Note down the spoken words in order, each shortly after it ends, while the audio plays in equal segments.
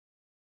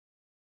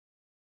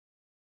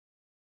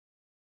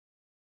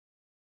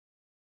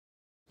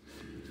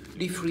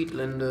Lee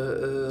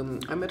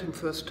Friedlander, I met him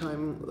first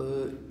time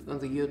in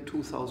the year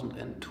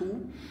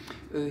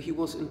 2002. He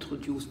was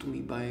introduced to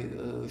me by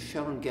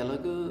Sharon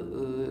Gallagher,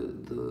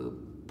 the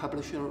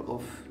publisher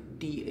of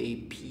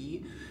DAP,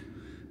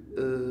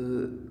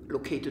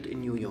 located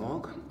in New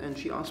York, and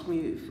she asked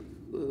me if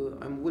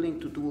I'm willing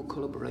to do a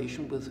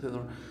collaboration with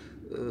her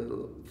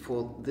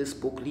for this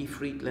book, Lee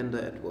Friedlander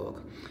at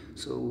Work.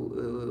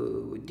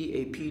 So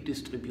DAP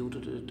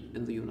distributed it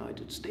in the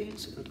United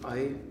States and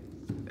I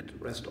at the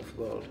rest of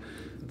the world.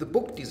 The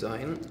book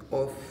design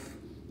of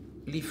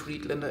Lee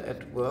Friedlander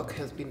at Work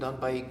has been done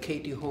by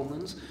Katie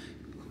Homans,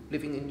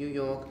 living in New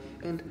York,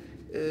 and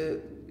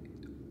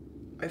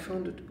I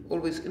found it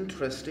always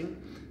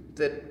interesting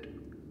that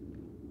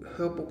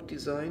her book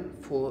design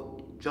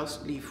for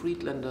just Lee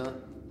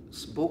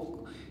Friedlander's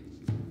book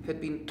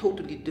had been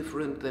totally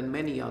different than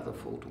many other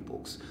photo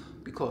books,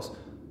 because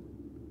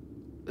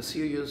a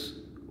serious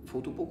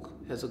photo book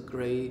has a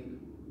gray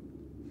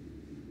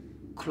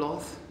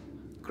cloth,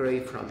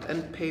 gray front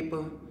end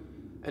paper,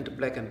 and a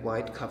black and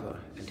white cover.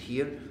 And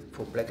here,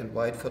 for black and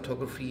white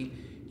photography,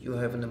 you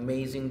have an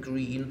amazing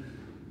green,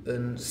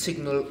 a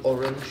signal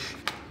orange,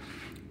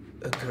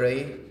 a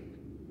gray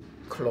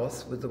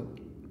cloth with a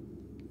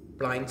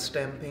blind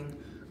stamping,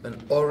 an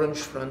orange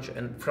front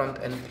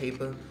end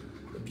paper,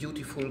 a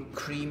beautiful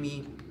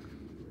creamy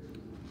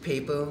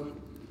paper.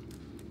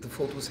 The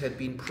photos had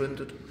been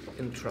printed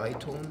in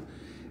tritone,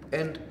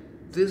 and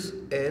this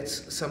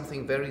adds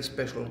something very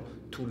special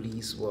to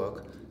Lee's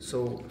work.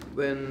 So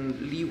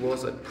when Lee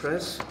was at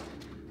press,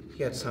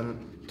 he had some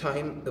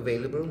time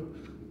available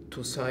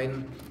to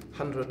sign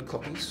 100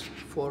 copies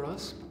for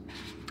us,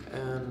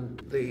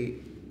 and they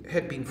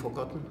had been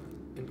forgotten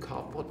in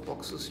cardboard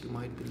boxes. You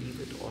might believe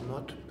it or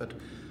not, but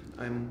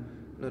I'm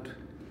not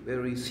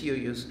very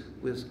serious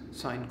with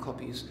signed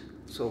copies.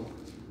 So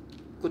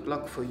good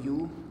luck for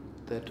you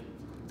that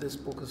this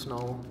book is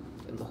now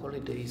in the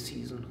holiday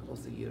season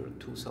of the year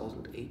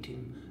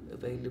 2018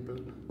 available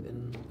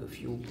in a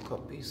few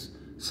copies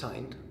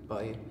signed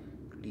by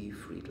Lee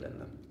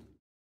Friedlander.